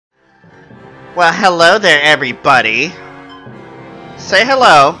Well, hello there, everybody. Say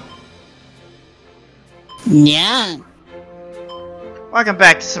hello. Yeah. Welcome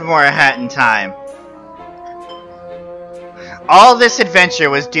back to some more Hat in Time. All this adventure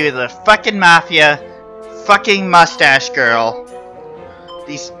was due to the fucking mafia, fucking mustache girl,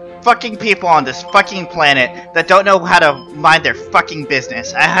 these fucking people on this fucking planet that don't know how to mind their fucking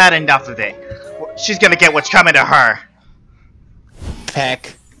business. I had enough of it. She's gonna get what's coming to her.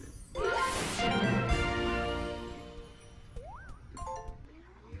 Peck.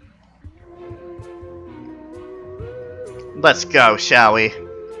 Let's go, shall we?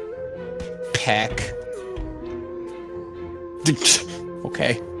 Peck.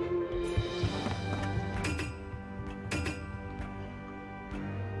 Okay.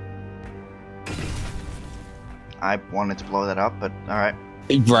 I wanted to blow that up, but alright.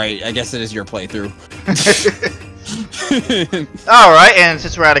 Right, I guess it is your playthrough. Alright, and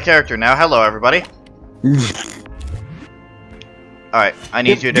since we're out of character now, hello everybody. Alright, I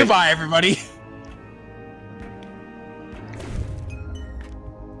need you to... Goodbye, everybody.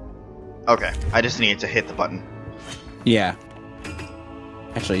 Okay, I just needed to hit the button. Yeah.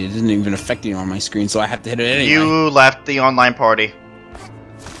 Actually, it didn't even affect you on my screen, so I have to hit it anyway. You left the online party.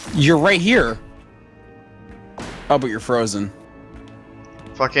 You're right here. Oh, but you're frozen.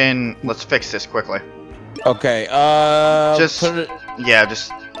 Fucking, let's fix this quickly. Okay, just put it... Yeah,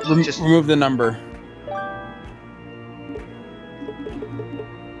 just remove the number.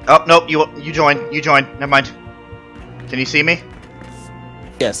 Oh, nope, you joined. Never mind. Can you see me?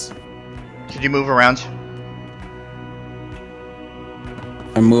 Yes. Could you move around?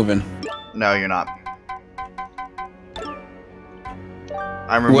 I'm moving. No, you're not.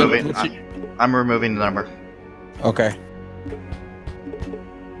 I'm removing. I'm removing the number. Okay.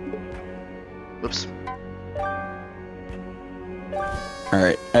 Oops.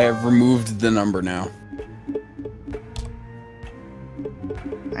 Alright, I have removed the number now.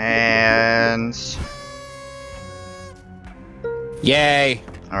 And... Yay!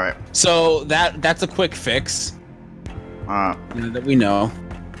 Alright. So, that's a quick fix. That we know.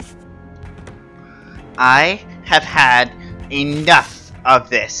 I have had enough of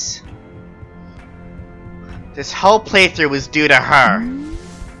this. This whole playthrough was due to her.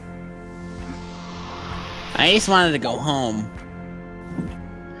 I just wanted to go home.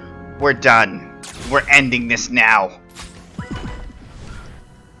 We're done. We're ending this now.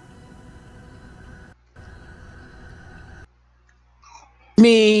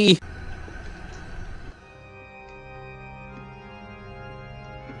 Me!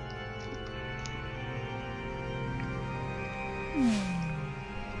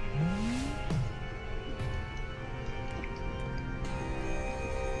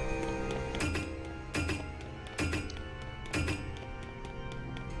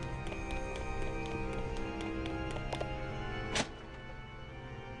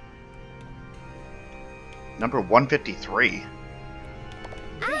 Number 153.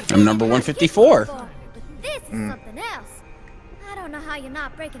 I'm number 154. But this is something else. I don't know how you're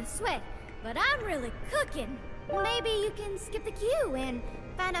not breaking a sweat, but I'm really cooking. Maybe you can skip the queue and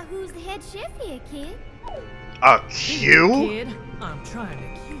find out who's the head chef here, kid. A queue? Kid, I'm trying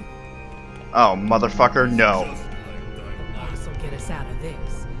to queue. Oh, motherfucker, no. The boss will get us out of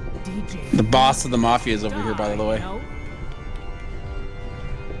this. DJ. The boss of the mafia is over here, by the way. No?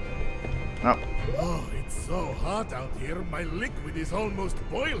 No. Oh, it's so hot out here, my liquid is almost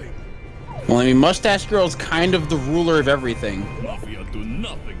boiling. Well, I mean, Mustache Girl's kind of the ruler of everything. Mafia do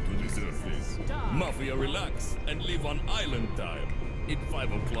nothing to deserve this. Mafia relax and live on island time. It's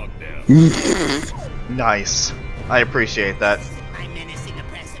 5 o'clock there. Nice. I appreciate that. My menacing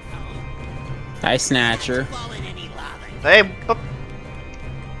oppressive home. Hi, Snatcher. Fall in any lava. Hey,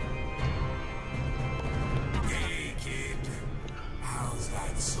 Hey, kid. How's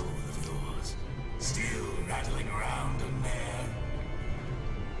that soul of yours? Still rattling around in there?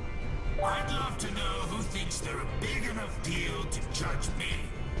 I'd love to know who thinks they're a big enough deal to judge me.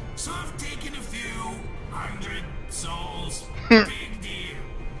 So I've taken a few 100 souls. Big deal.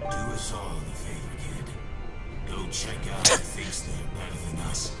 Do us all the favor, kid. Go check out who thinks they're better than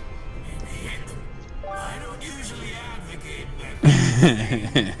us and hit them. I don't usually advocate that.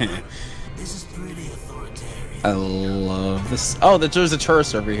 But this is pretty authoritarian. I love this. Oh, there's a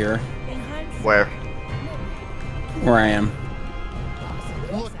tourist over here. where? Where I am.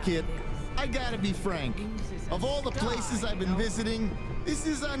 Look, kid, I gotta be frank. Of all the places I've been visiting, this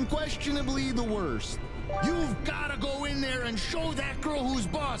is unquestionably the worst. You've gotta go in there and show that girl who's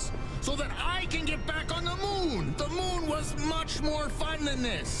boss, so that I can get back on the moon. The moon was much more fun than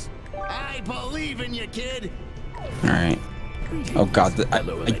this. I believe in you, kid. Alright. Oh god,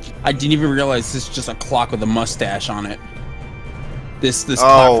 I didn't even realize this is just a clock with a mustache on it. This Oh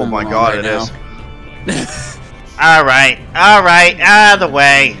platform my we're on god, right it now. is. Alright, out of the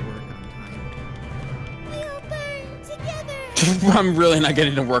way. We'll burn together. I'm really not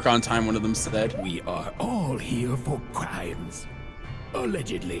getting to work on time, one of them said. We are all here for crimes.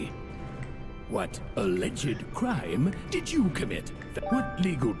 Allegedly. What alleged crime did you commit? What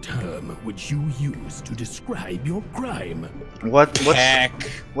legal term would you use to describe your crime?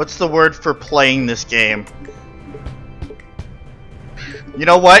 What's the word for playing this game? You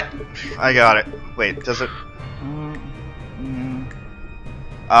know what? I got it. Wait, does it?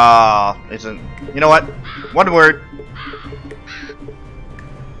 Isn't. You know what? One word.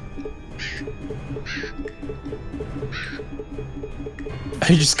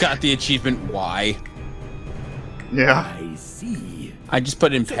 I just got the achievement. Why? Yeah. I see. I just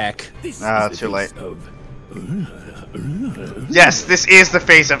put in peck. Too late. Yes, this is the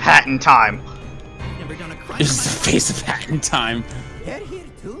face of Hat in Time. Never done a crime. This is the face of Hat in Time. You're here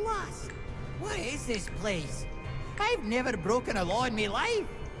too, lass. What is this place? I've never broken a law in my life.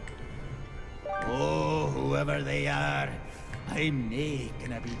 Oh, whoever they are, I'm nae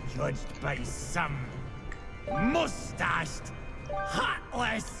gonna be judged by some mustached,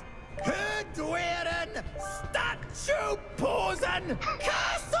 heartless, hood-wearing, statue-posing,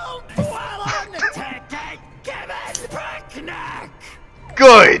 castle-dwelling, ticket-giving picnic!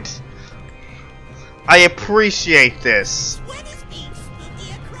 Good! I appreciate this. What is being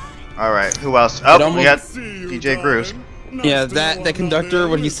spooky a crime? Alright, who else? Oh, we almost- got DJ Grooves. Yeah, that conductor,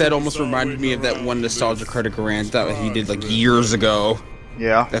 what he said almost reminded me of that one Nostalgia Critic rant that he did like years ago.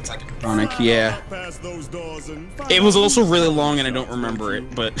 Yeah. That's like ironic, yeah. It was also really long and I don't remember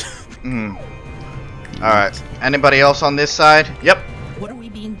it, but... Alright, anybody else on this side? Yep. What are we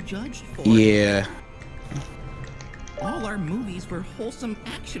being judged for? Yeah. All our movies were wholesome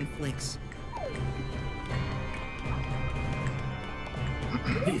action flicks.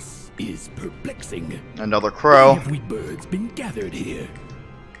 This is perplexing. Another Why crow. have we birds been gathered here?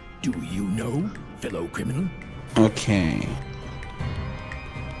 Do you know, fellow criminal? Okay.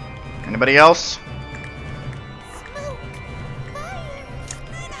 Anybody else? Smoke. Fire.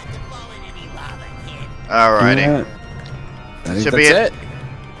 Try not to fall in any lava, kid. Alrighty. Yeah. I think Should that's be it.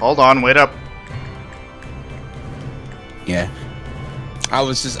 Hold on, wait up. Yeah. I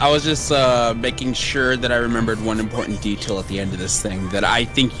was just making sure that I remembered one important detail at the end of this thing that I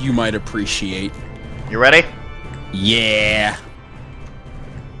think you might appreciate. You ready? Yeah.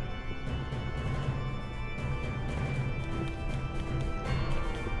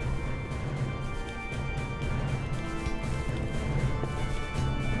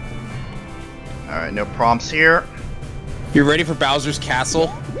 Alright, no prompts here. You ready for Bowser's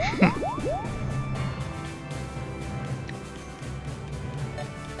Castle?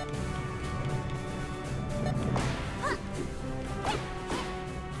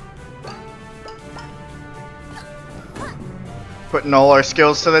 Putting all our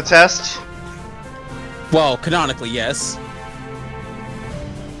skills to the test. Well, canonically, yes.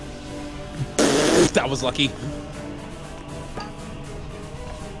 That was lucky.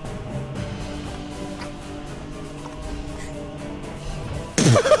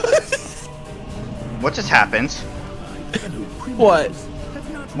 What just happened? What?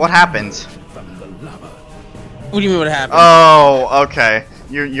 What happened? What do you mean what happened? Oh, okay.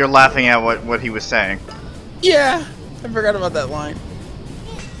 You're laughing at what he was saying. Yeah, I forgot about that line.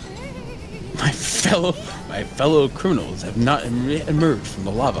 My fellow criminals have not emerged from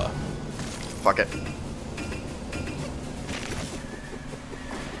the lava. Fuck it.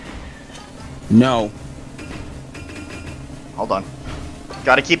 No. Hold on.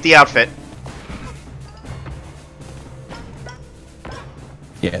 Gotta keep the outfit.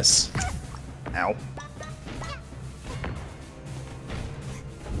 Yes. Ow.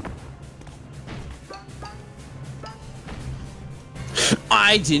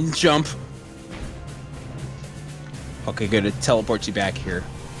 I didn't jump. Okay, good. It teleports you back here.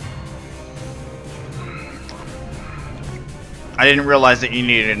 I didn't realize that you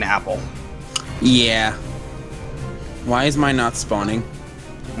needed an apple. Yeah. Why is mine not spawning?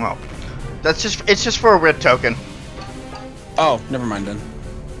 Well, it's just for a red token. Oh, never mind then.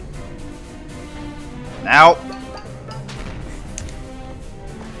 Now.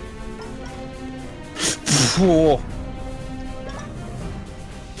 Whoa.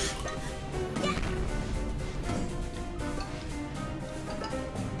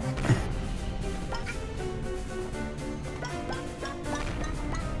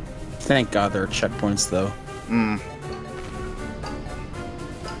 Thank God there are checkpoints, though.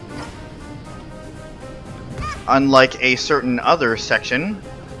 unlike a certain other section.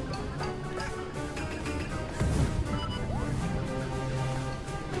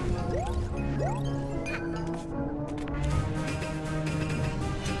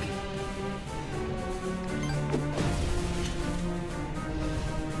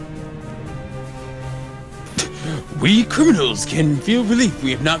 We criminals can feel relief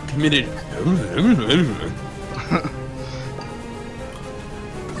we have not committed.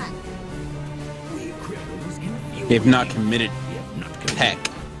 We have not committed heck.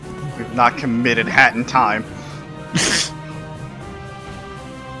 We've not committed hat in time.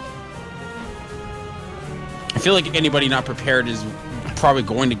 I feel like anybody not prepared is probably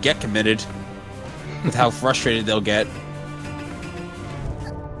going to get committed with how frustrated they'll get.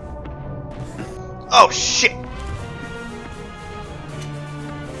 Oh shit!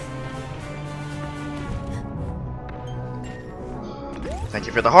 Thank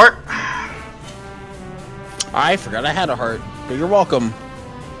you for the heart. I forgot I had a heart, but you're welcome.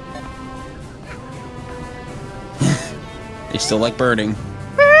 They still like burning.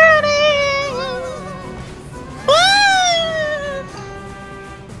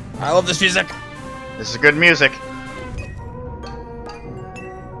 I love this music. This is good music.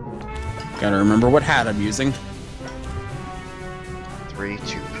 Gotta remember what hat I'm using. 3,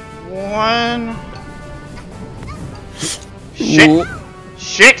 2, 1. Shit! Ooh.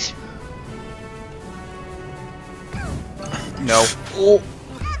 Shit! No. Oh,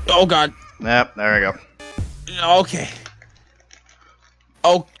 oh god. Yep, there we go. Okay.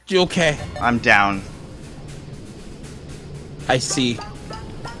 Oh, okay. I'm down. I see.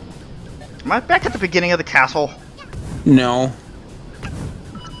 Am I back at the beginning of the castle? No.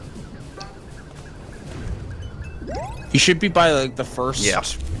 You should be by like the first. Yeah.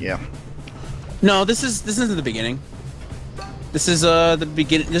 Yeah. No, this isn't the beginning. This is the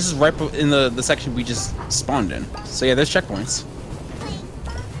beginning. This is right in the section we just spawned in. So yeah, there's checkpoints.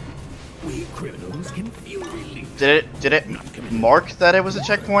 We criminals can feel relief. Did it mark that it was a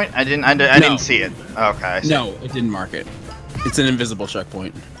checkpoint? I didn't see it. Okay. I see. No, it didn't mark it. It's an invisible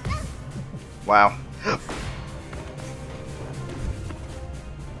checkpoint. Wow.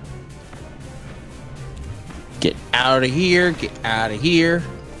 Get out of here! Get out of here!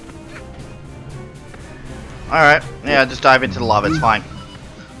 Alright. Yeah, just dive into the lava. It's fine.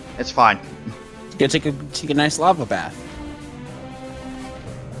 It's fine. Go take a nice lava bath.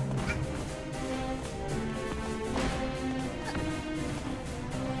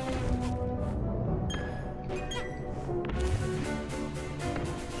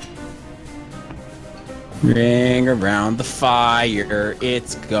 Ring around the fire,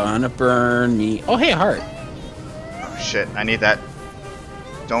 it's gonna burn me. Oh, hey, heart. Oh shit, I need that.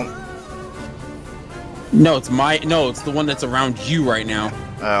 Don't. No, it's the one that's around you right now.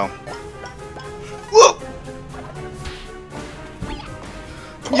 Oh.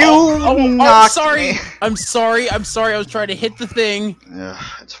 Whoa! You knocked I'm sorry. me. I'm sorry. I'm sorry. I was trying to hit the thing. Ugh,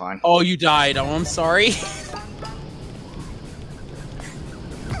 it's fine. Oh, you died. Oh, I'm sorry.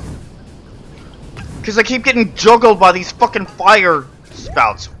 Because I keep getting juggled by these fucking fire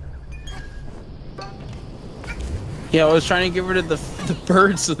spouts. Yeah, I was trying to get rid of the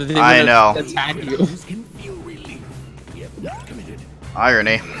birds so that they wouldn't attack you. Can feel relief. We have not committed.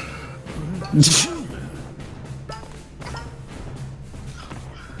 Irony.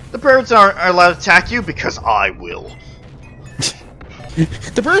 The birds aren't allowed to attack you because I will.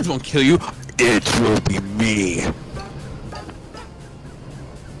 The birds won't kill you. It will be me.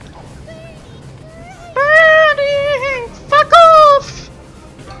 Birdie, fuck off!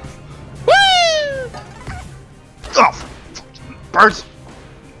 Woo! Oh, birds.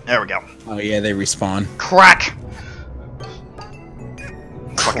 There we go. Oh yeah, they respawn. Crack.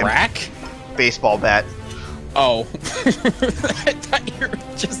 Crack? Baseball bat. Oh. I thought you were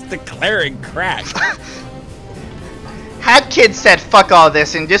just declaring crack. Had kids said fuck all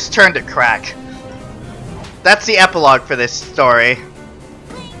this and just turned to crack. That's the epilogue for this story.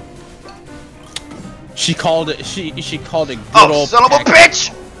 She called it. She called it good Oh, old. son of a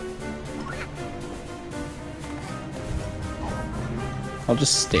bitch! I'll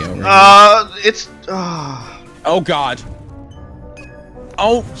just stay over here. It's. Oh god.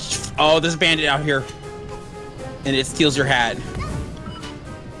 Oh, there's a bandit out here, and it steals your hat.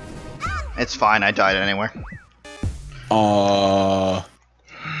 It's fine. I died anyway.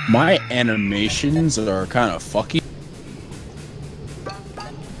 My animations are kind of fucky.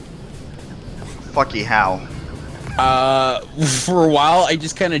 Fucky how? For a while, I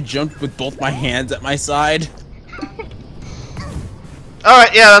just kind of jumped with both my hands at my side.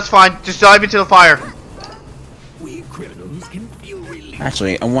 Alright, yeah, that's fine. Just dive into the fire. We criminals can feel relief.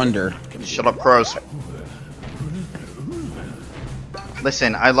 Actually, I wonder. Shut up, crows.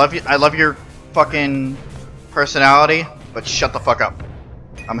 Listen, I love you. I love your fucking personality, but shut the fuck up.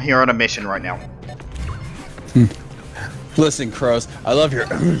 I'm here on a mission right now. Listen, Crows, I love your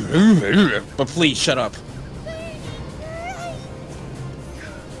but please shut up.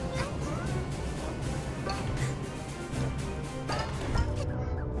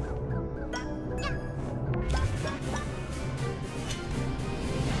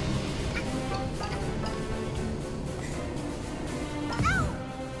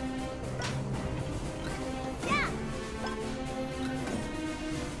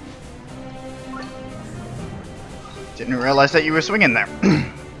 Didn't realize that you were swinging there.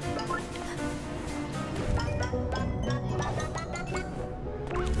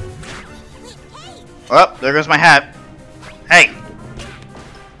 Oh, there goes my hat. Hey!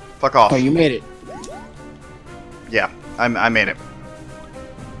 Fuck off. Oh, you made it. Yeah, I made it.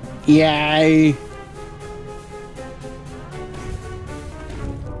 Yay.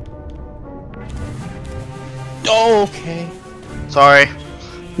 Oh, okay. Sorry.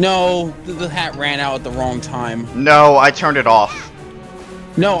 No, the hat ran out at the wrong time. No, I turned it off.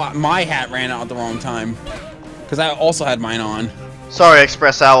 No, my hat ran out at the wrong time. Because I also had mine on. Sorry,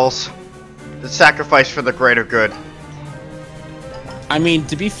 Express Owls. The sacrifice for the greater good. I mean,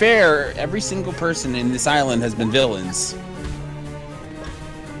 to be fair, every single person in this island has been villains.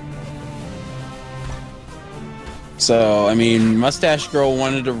 So, I mean, Mustache Girl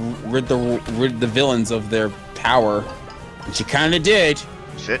wanted to rid the villains of their power. And she kind of did.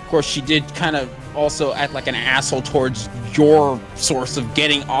 Shit. Of course, she did kind of also act like an asshole towards your source of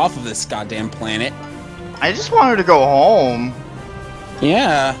getting off of this goddamn planet. I just wanted to go home.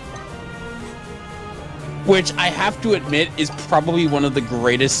 Yeah. Which I have to admit is probably one of the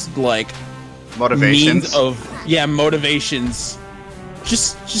greatest, like, Motivations. means of, yeah, motivations.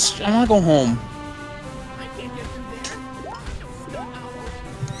 Just, I want to go home.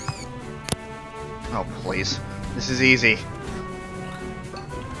 Oh, please. This is easy.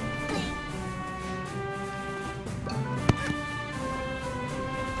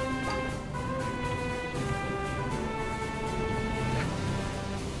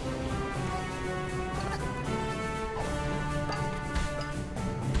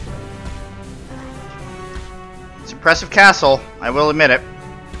 It's an impressive castle, I will admit it.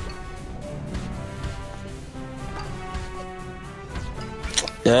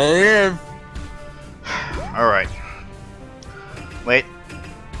 Yeah. Alright. Wait.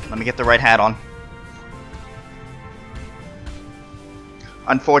 Let me get the right hat on.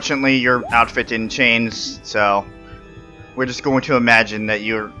 Unfortunately, your outfit didn't change, so we're just going to imagine that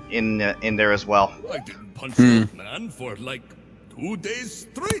you're in there as well. I didn't punch that man for like 2 days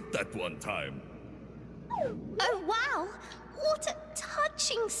straight that one time. Oh, wow. What a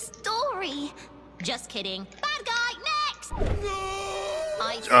touching story. Just kidding. Bad guy, next!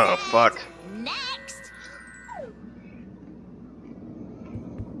 Oh, fuck. Next!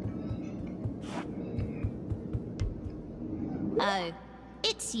 Oh,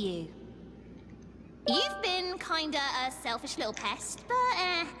 it's you. You've been kinda a selfish little pest,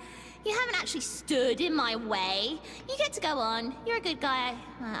 but you haven't actually stood in my way. You get to go on. You're a good guy,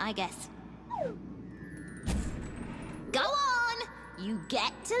 I guess. Go on! You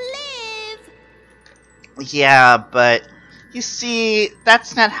get to live! Yeah, but you see,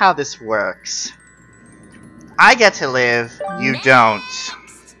 that's not how this works. I get to live, you don't.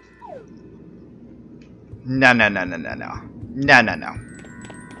 No. No.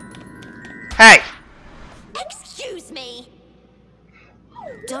 Hey! Excuse me!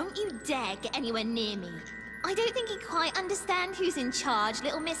 Don't you dare get anywhere near me. I don't think you quite understand who's in charge,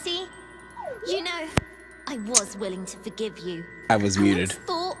 little missy. You know, I was willing to forgive you. I was muted. I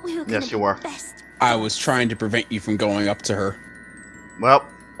thought we were Yes, you were. Best. I was trying to prevent you from going up to her. Well,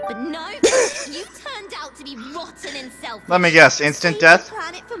 But no, you turned out to be rotten and selfish. let me guess, instant Save death? the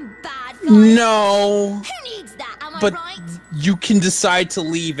planet from bad guys. No! Who needs that, am But I right? you can decide to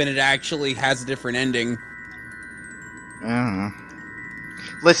leave and it actually has a different ending.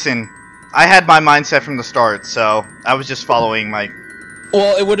 Listen, I had my mindset from the start, so I was just following my...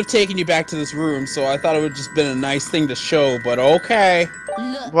 Well, it would have taken you back to this room, so I thought it would have just been a nice thing to show, but okay.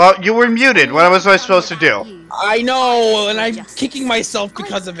 Look, Well, you were muted. What was I supposed to do? I know, and I'm kicking myself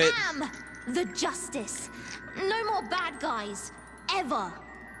because of it. I am the justice. No more bad guys. Ever.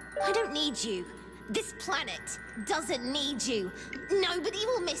 I don't need you. This planet doesn't need you. Nobody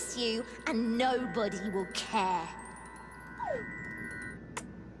will miss you, and nobody will care.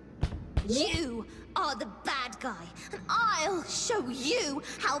 You are the bad guy, and I'll show you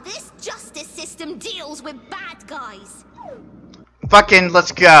how this justice system deals with bad guys. Fucking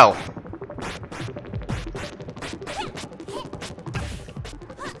let's go.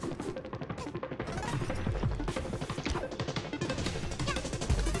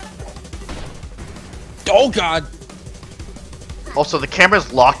 Oh god. Also, the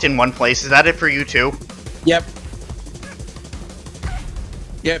camera's locked in one place. Is that it for you too? Yep.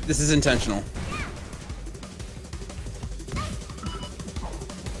 Yep, this is intentional.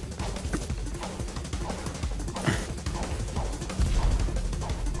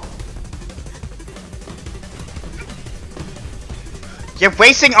 You're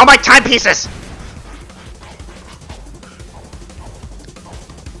wasting all my timepieces!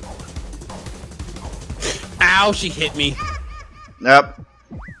 Ow, she hit me. Nope.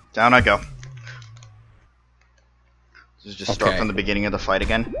 Down I go. This is just start Okay. from the beginning of the fight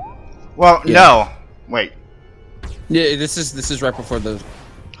again. Well, Yeah. no. Wait. Yeah, this is right before the.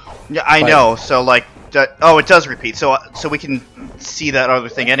 Yeah, I Fight. know. So like, oh, it does repeat. So we can see that other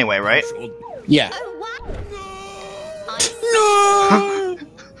thing anyway, right? Yeah. Oh, what? No.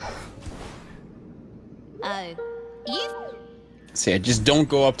 Oh, you? See, just don't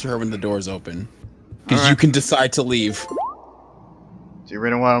go up to her when the door's open, because Alright. you can decide to leave. Do you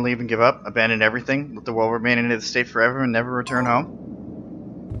really want to leave and give up, abandon everything, let the world remain in its state forever, and never return home?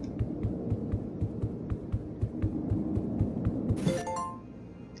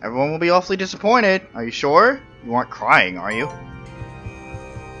 Everyone will be awfully disappointed. Are you sure? You aren't crying, are you?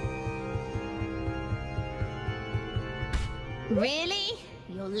 Really?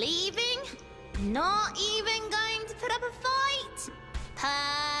 You're leaving? Not even going to put up a fight?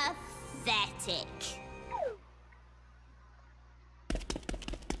 Pathetic.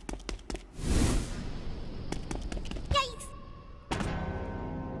 Yikes!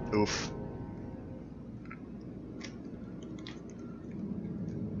 Oof.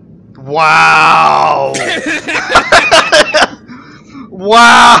 Wow!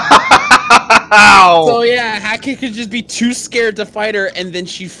 Wow! So yeah, Haki could just be too scared to fight her, and then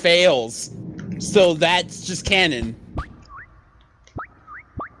she fails. So that's just canon.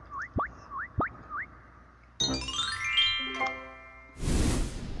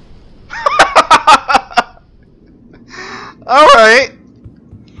 Alright.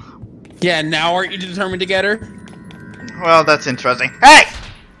 Yeah, now aren't you determined to get her? Well, that's interesting. Hey!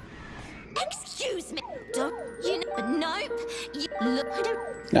 Excuse me. Don't you know? Nope. You look. I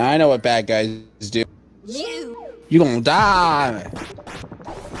don't. Now I know what bad guys do. You. You gonna die.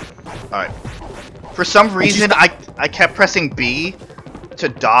 Alright. For some reason, I kept pressing B to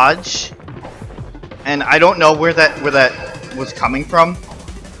dodge, and I don't know where that was coming from.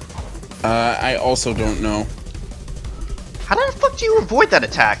 I also don't know. How the fuck do you avoid that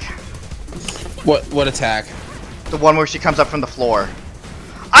attack? What attack? The one where she comes up from the floor.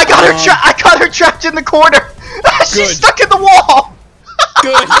 I got her I got her trapped in the corner. She's Good. stuck in the wall.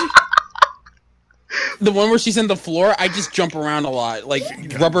 Good. The one where she's in the floor, I just jump around a lot, like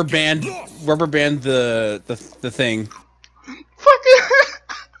rubber band the thing. Fucking.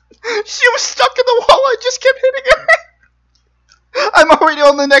 She was stuck in the wall. I just kept hitting her. I'm already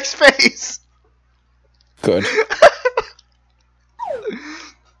on the next phase. Good.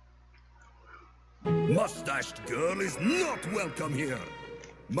 Mustached girl is not welcome here.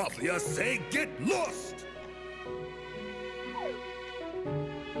 Mafia say get lost.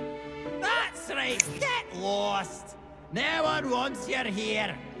 That's right, get lost. No one wants you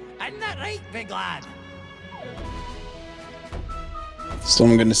here. Isn't that right, big lad? So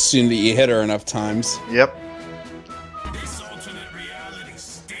I'm gonna assume that you hit her enough times. Yep. This alternate reality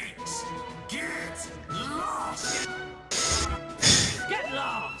stinks. Get lost. Get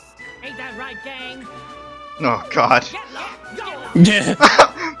lost! Ain't that right, gang? Oh God. Get lost! Go! Yeah.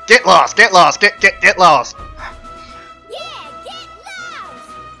 Get lost. Get lost. Get lost. Yeah, get lost.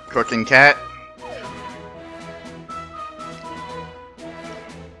 Cooking cat.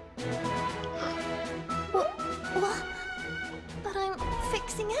 What? But I'm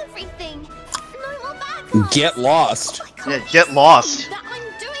fixing everything. No more backlash. Get lost. I can't Yeah, get lost. see that I'm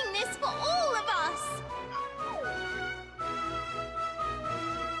doing this for all of us.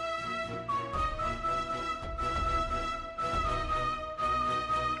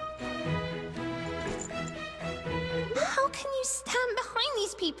 How can you stand behind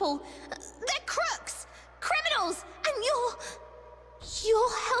these people? They're crooks, criminals, and you're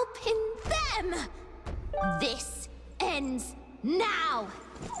helping them. This ends now.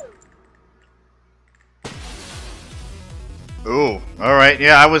 Ooh. All right.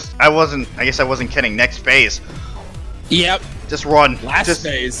 Yeah, I guess I wasn't kidding. Next phase. Yep. Just run. Last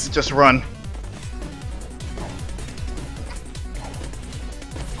phase. Just run.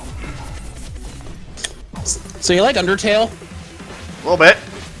 So you like Undertale? A little bit.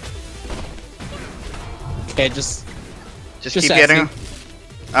 Okay, just Just keep getting. asking.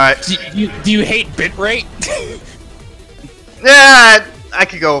 All right. Do you hate bitrate? Yeah, I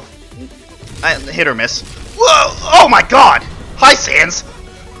could go Hit or miss. Whoa! Oh my god! Hi, Sans!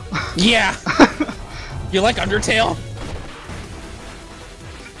 Yeah! You like Undertale?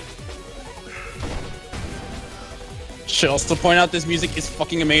 Should also point out this music is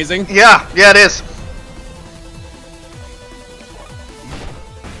fucking amazing. Yeah, it is.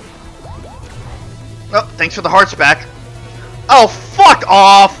 Oh, thanks for the hearts back. Oh, fuck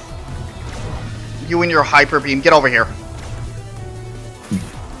off! You and your hyper beam, get over here.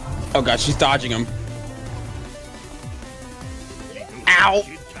 Oh god, she's dodging him. Ow!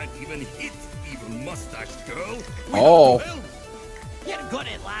 Kid can't even hit even mustache girl. Oh. You got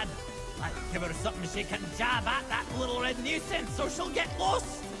it, lad. Let's give her something she can jab at, that little red nuisance, so she'll get lost.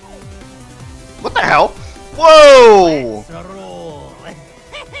 What the hell? Whoa! Let's roll.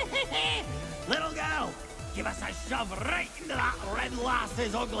 Little girl, give us a shove right into that red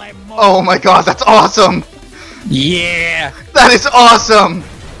lass's ugly mouth. Oh my god, that's awesome! Yeah! That is awesome!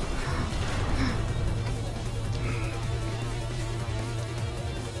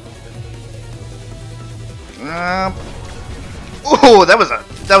 Ooh, that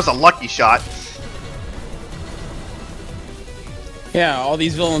was a lucky shot. Yeah, all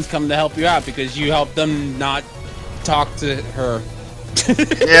these villains come to help you out because you help them not talk to her.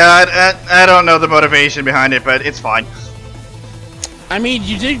 Yeah, I don't know the motivation behind it, but it's fine. I mean,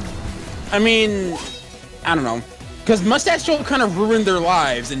 you did... I mean... I don't know. Because Mustache Joe kind of ruined their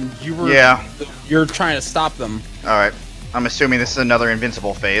lives, and you were... Yeah. You're trying to stop them. Alright. I'm assuming this is another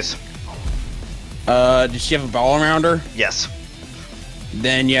invincible phase. Did she have a ball around her? Yes.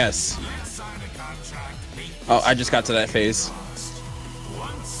 Then yes. Oh, I just got to that phase.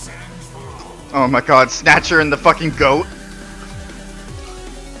 Oh my god, Snatcher and the fucking goat.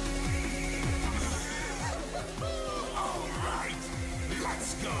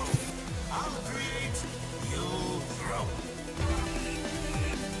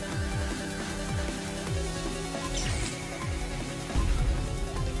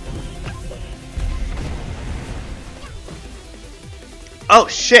 Oh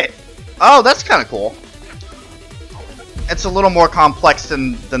shit! Oh, that's kind of cool. It's a little more complex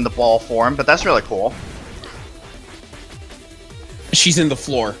than the ball form, but that's really cool. She's in the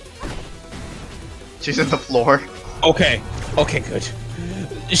floor. She's in the floor. Okay. Okay, good.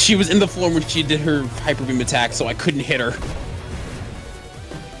 She was in the floor when she did her hyper beam attack, so I couldn't hit her.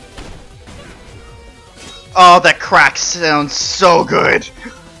 Oh, that crack sounds so good.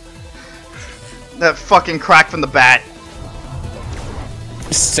 That fucking crack from the bat.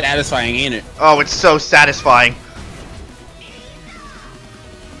 Satisfying, ain't it? Oh, it's so satisfying.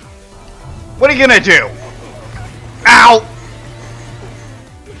 What are you gonna do? Ow!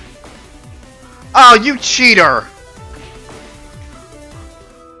 Oh, you cheater!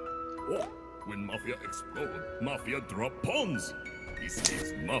 Oh, when Mafia explode, Mafia drop pawns. This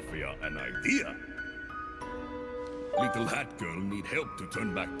gives Mafia an idea. Little Hat Girl need help to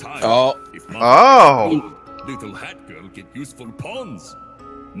turn back time. Oh. If Mafia explode, Little Hat Girl get useful pawns.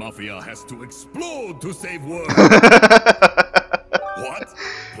 Mafia has to explode to save world. What?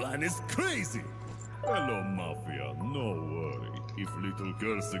 Plan is crazy. Hello, Mafia. No worry. If little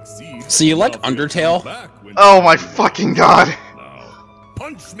girl succeeds. So you like Mafia Undertale? come back when Oh my fucking god! Now,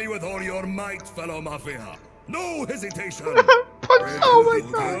 punch me with all your might, fellow Mafia. No hesitation. Punch! Oh my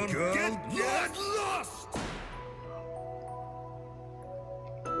god! Get lost.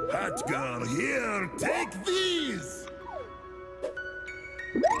 Hat Girl, here, take these.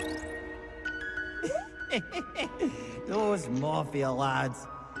 Those Mafia lads.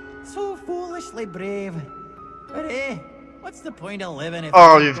 So foolishly brave. But eh, what's the point of living if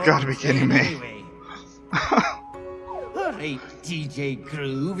Oh, you you've don't got to be kidding me. anyway? Alright, DJ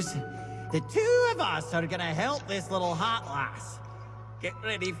Grooves. The two of us are gonna help this little hot lass. Get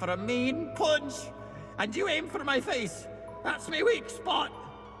ready for a mean punch. And you aim for my face. That's my weak spot.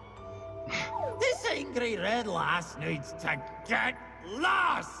 This angry red lass needs to get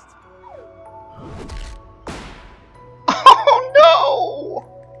lost. Oh no!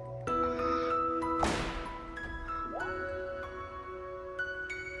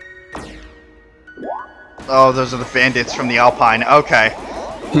 Oh, those are the bandits from the Alpine. Okay.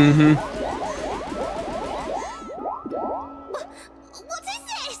 Mm-hmm. What is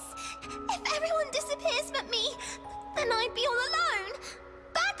this? If everyone disappears but me, then I'd be all alone.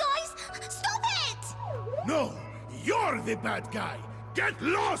 Bad guys, stop it! No, you're the bad guy. Get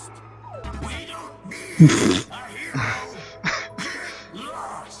lost. We don't need a hero. Get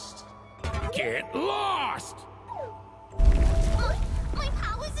lost. Get lost. My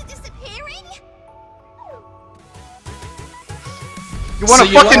powers are disappearing? You want So a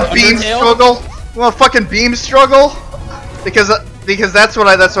you fucking like beam Undertale? struggle? You want a fucking beam struggle? Because Because that's what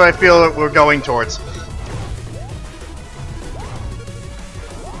I feel we're going towards.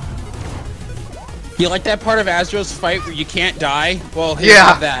 You like that part of Astro's fight where you can't die? Well, here, Yeah,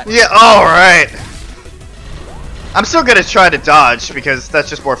 have that. yeah, alright. I'm still gonna try to dodge, because that's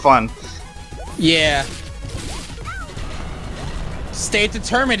just more fun. Yeah. Stay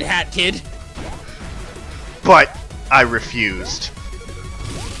determined, Hat Kid. But I refused.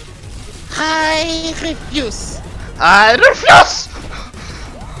 I refuse. I refuse!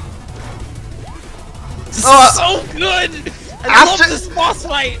 This is so good! I love this boss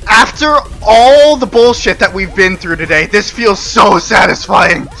fight! After all the bullshit that we've been through today, this feels so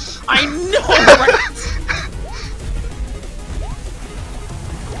satisfying! I know,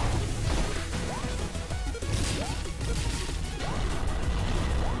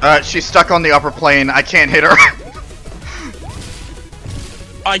 right? She's stuck on the upper plane. I can't hit her.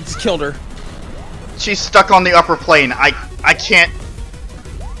 I just killed her. She's stuck on the upper plane. I can't...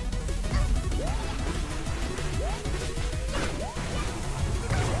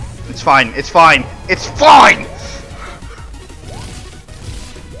 It's fine. It's fine. It's fine!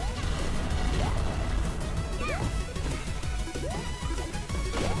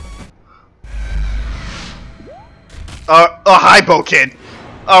 Hi, Bo Kid.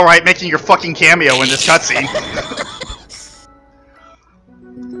 Alright, making your fucking cameo in this cutscene.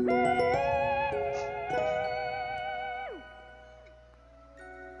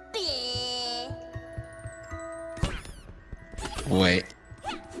 Wait.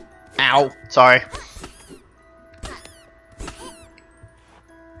 Ow. Sorry.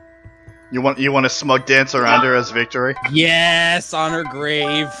 You want to smug dance around her as victory? Yes, on her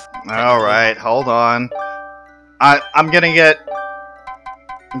grave. Alright, hold on. I'm gonna get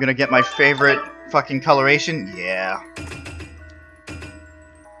my favorite fucking coloration. Yeah.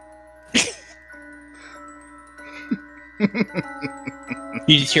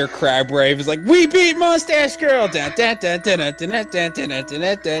 You just hear Crab Rave is like, "We beat Mustache Girl!" God,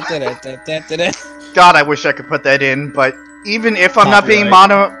 I wish I could put that in, but even if I'm not being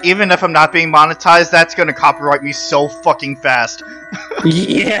monetized, that's gonna copyright me so fucking fast.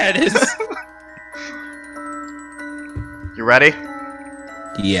 Yeah, it is. You ready?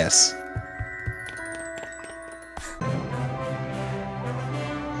 Yes.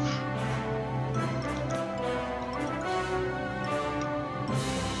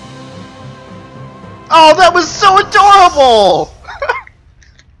 Oh, that was so adorable!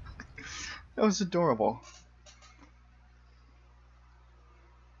 That was adorable.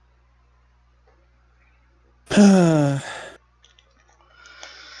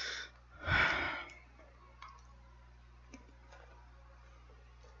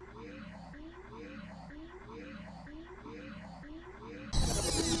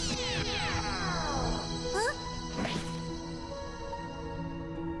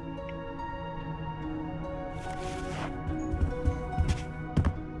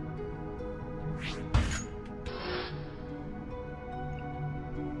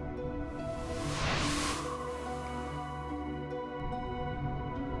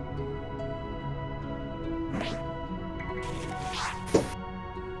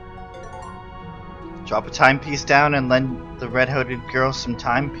 Drop a timepiece down and lend the red-hooded girl some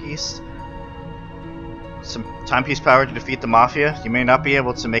timepiece. Some timepiece power to defeat the Mafia. You may not be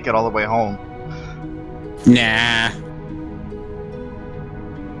able to make it all the way home. Nah.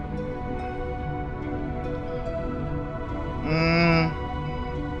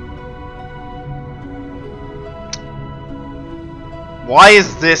 Why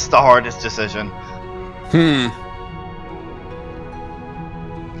is this the hardest decision?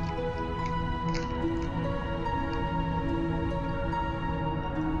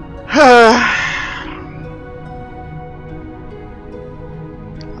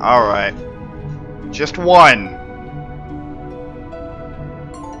 Alright. Just one.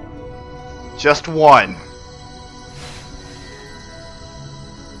 Just one.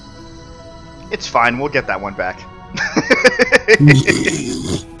 It's fine, we'll get that one back.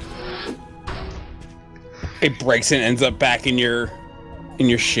 It breaks and ends up back in your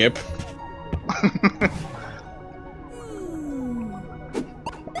ship.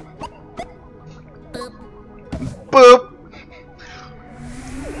 Boop.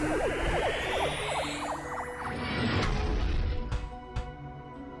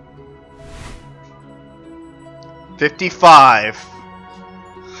 $55.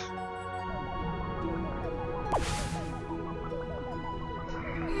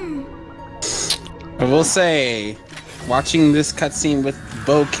 I will say, watching this cutscene with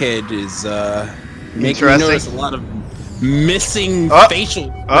Bo Kid is making me notice a lot of missing facial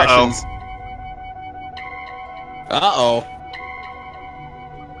expressions. Uh-oh.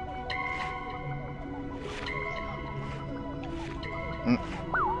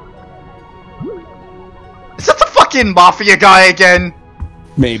 Is that the fucking mafia guy again?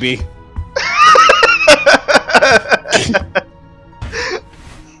 Maybe.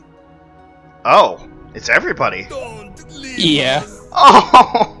 Oh, it's everybody. Don't leave Yeah. us.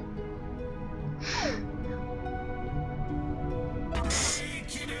 Oh. Hey,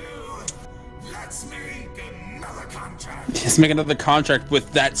 kiddo. Let's make another contract. Just make another contract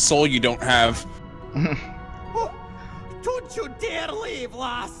with that soul you don't have. Oh, don't you dare leave,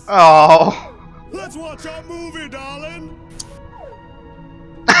 lass! Oh. Let's watch our movie, darling.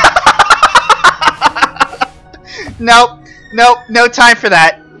 Nope. Nope. No time for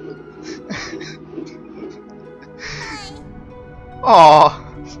that. Oh.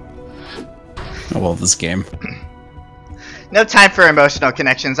 I love this game. No time for emotional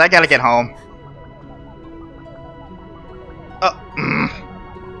connections. I gotta get home.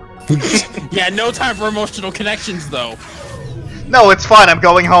 Yeah, no time for emotional connections, though. No, it's fine. I'm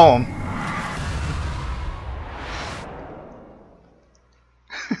going home.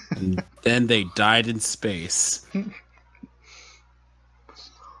 And then they died in space.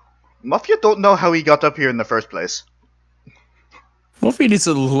 Mafia don't know how he got up here in the first place. Wolfie needs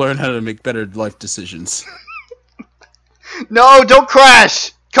to learn how to make better life decisions. No, don't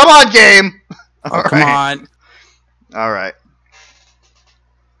crash! Come on, game! Oh, come on. Alright.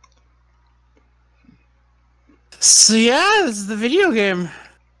 So yeah, this is the video game.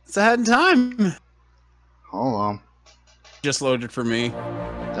 It's ahead in time. Hold on. Just loaded for me.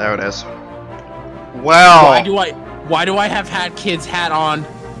 There it is. Well... Why do I have Hat Kid's hat on?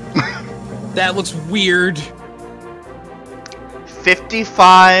 That looks weird.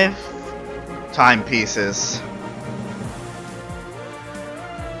 55 timepieces.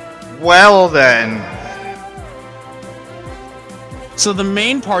 Well then. So the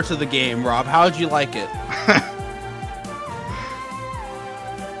main parts of the game, Rob, how'd you like it?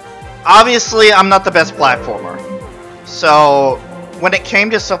 Obviously, I'm not the best platformer. So, when it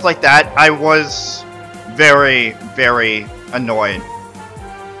came to stuff like that, I was very, very annoyed.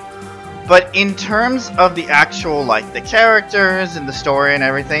 But in terms of the actual, like, the characters and the story and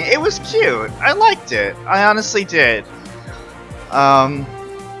everything, it was cute. I liked it. I honestly did.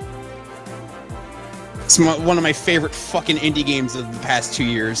 It's one of my favorite fucking indie games of the past 2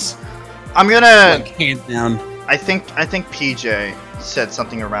 years. I'm gonna... Like, hands down. I think PJ said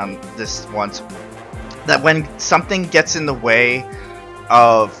something around this once. That when something gets in the way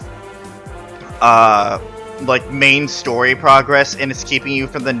of, like, main story progress and it's keeping you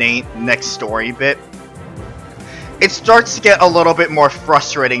from the next story bit, it starts to get a little bit more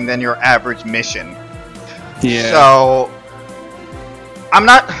frustrating than your average mission. Yeah. So, I'm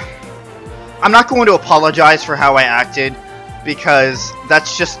not going to apologize for how I acted, because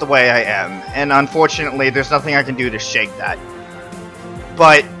that's just the way I am, and unfortunately there's nothing I can do to shake that.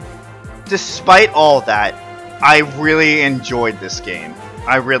 But, despite all that, I really enjoyed this game.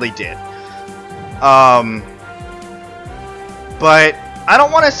 I really did. But I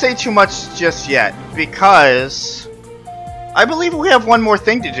don't want to say too much just yet, because I believe we have one more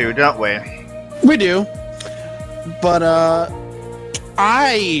thing to do, don't we? We do. But,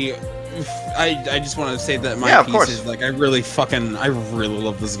 I just want to say that my piece is, like, I really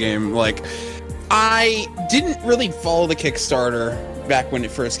love this game. Like, I didn't really follow the Kickstarter back when it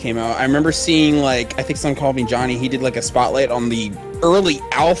first came out. I remember seeing, like, I think someone called me Johnny, he did, like, a spotlight on the early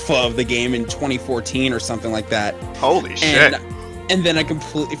alpha of the game in 2014 or something like that. Holy shit. And then I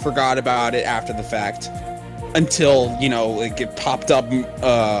completely forgot about it after the fact. Until, you know, like, it popped up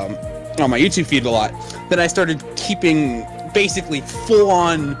on my YouTube feed a lot. Then I started keeping basically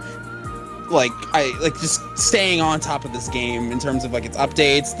full-on, like, just staying on top of this game in terms of, like, its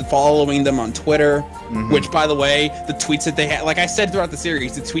updates, following them on Twitter, which, by the way, the tweets that they had, like I said throughout the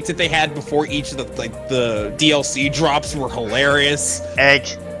series, the tweets that they had before each of the, like, the DLC drops were hilarious. Egg.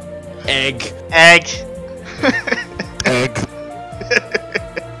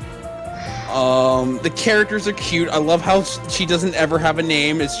 The characters are cute. I love how she doesn't ever have a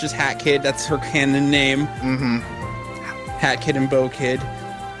name. It's just Hat Kid. That's her canon name. Hat Kid and Bow Kid.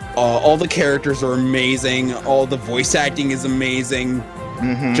 All the characters are amazing. All the voice acting is amazing.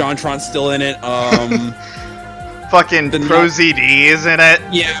 John Tron's still in it. Fucking Pro ZD is in it.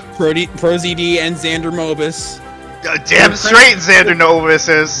 Yeah, Pro ZD and Xander Mobus. Damn straight Xander Mobus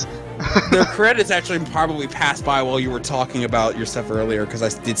is. Their credits actually probably passed by while you were talking about your stuff earlier, because I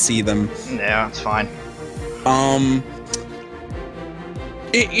did see them. Yeah, it's fine.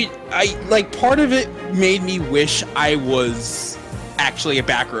 Like, part of it made me wish I was actually a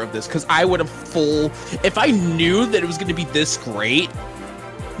backer of this, because I would have if I knew that it was going to be this great,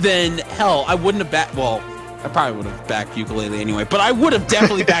 then hell, I wouldn't have I probably would have backed Ukulele anyway, but I would have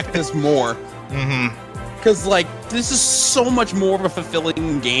definitely backed this more. Because, like, this is so much more of a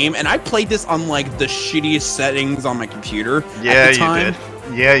fulfilling game, and I played this on, like, the shittiest settings on my computer at the time. You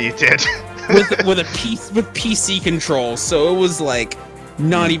did. Yeah, you did. with PC controls, so it was, like,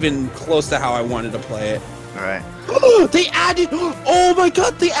 not even close to how I wanted to play it. Alright. They added, oh my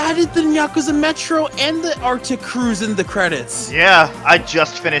god, they added the Yakuza Metro and the Arctic Cruise in the credits. Yeah, I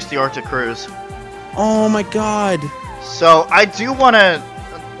just finished the Arctic Cruise. Oh my god. So, I do want to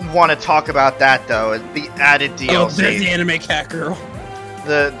talk about that, though, the added DLC. Oh, there's the anime cat girl.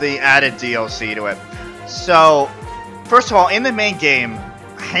 The added DLC to it. So, first of all, in the main game,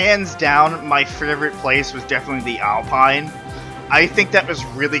 hands down, my favorite place was definitely the Alpine. I think that was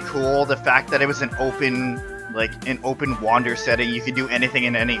really cool, the fact that it was an open wander setting. You could do anything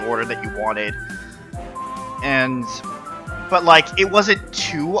in any order that you wanted. But, like, it wasn't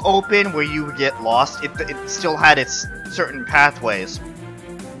too open where you would get lost. It still had its certain pathways.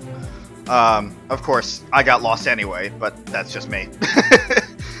 Of course, I got lost anyway, but that's just me.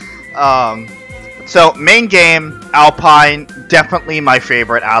 So, main game, Alpine, definitely my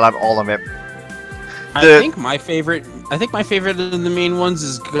favorite out of all of it. I think my favorite of the main ones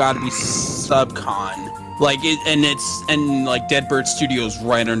has got to be Subcon. Like, like Dead Bird Studios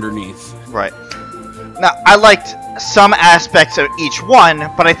right underneath. Right. Now, I liked some aspects of each one,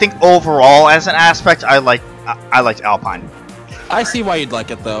 but I think overall, as an aspect, I liked Alpine. I see why you'd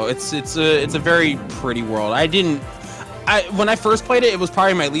like it though. It's a very pretty world. When I first played it, it was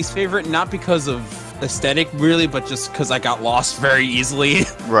probably my least favorite, not because of aesthetic really, but just because I got lost very easily.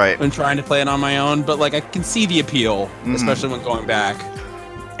 Right. When trying to play it on my own. But like I can see the appeal, especially when going back.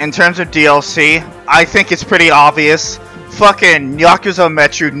 In terms of DLC, I think it's pretty obvious. Fucking Yakuza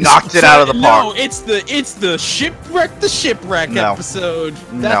Metro knocked it out of the park. No, it's the shipwreck episode.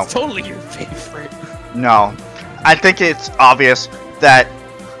 That's totally your favorite. No. I think it's obvious that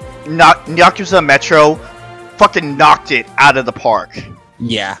Yakuza Metro fucking knocked it out of the park.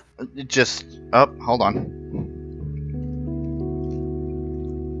 Yeah. Hold on.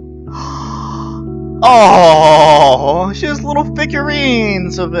 Oh, she has little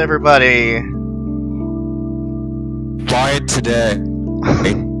figurines of everybody. Buy it today.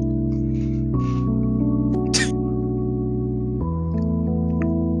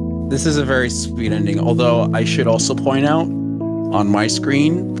 This is a very sweet ending, although I should also point out, on my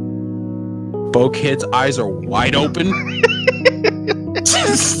screen, Bo-Kid's eyes are wide open.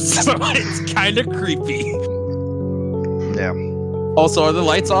 So it's kind of creepy. Yeah. Also, are the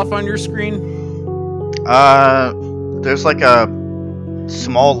lights off on your screen? There's like a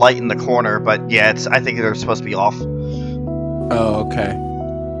small light in the corner, but yeah, I think they're supposed to be off. Oh, okay.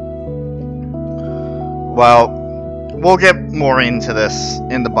 Well, we'll get more into this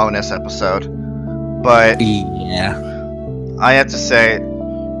in the bonus episode, but yeah, I have to say,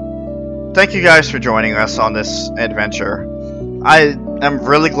 thank you guys for joining us on this adventure. I am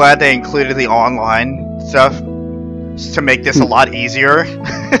really glad they included the online stuff to make this a lot easier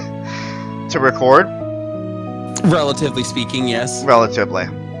to record. Relatively speaking, yes. Relatively.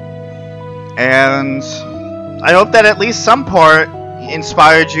 And I hope that at least some part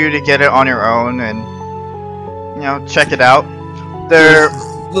inspired you to get it on your own and, you know, check it out. There's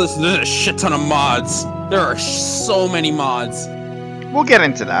a shit ton of mods. There are so many mods. We'll get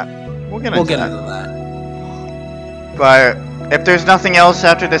into that. We'll get into that. But if there's nothing else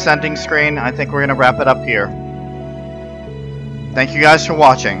after this ending screen, I think we're going to wrap it up here. Thank you guys for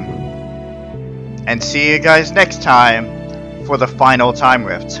watching. And see you guys next time for the final time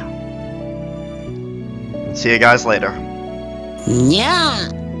rift. See you guys later. Yeah.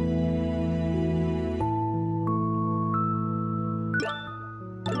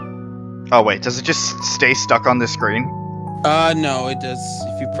 Oh wait, does it just stay stuck on the screen? No, it does.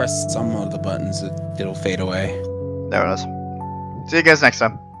 If you press some of the buttons, it'll fade away. There it is. See you guys next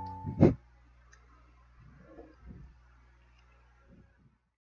time.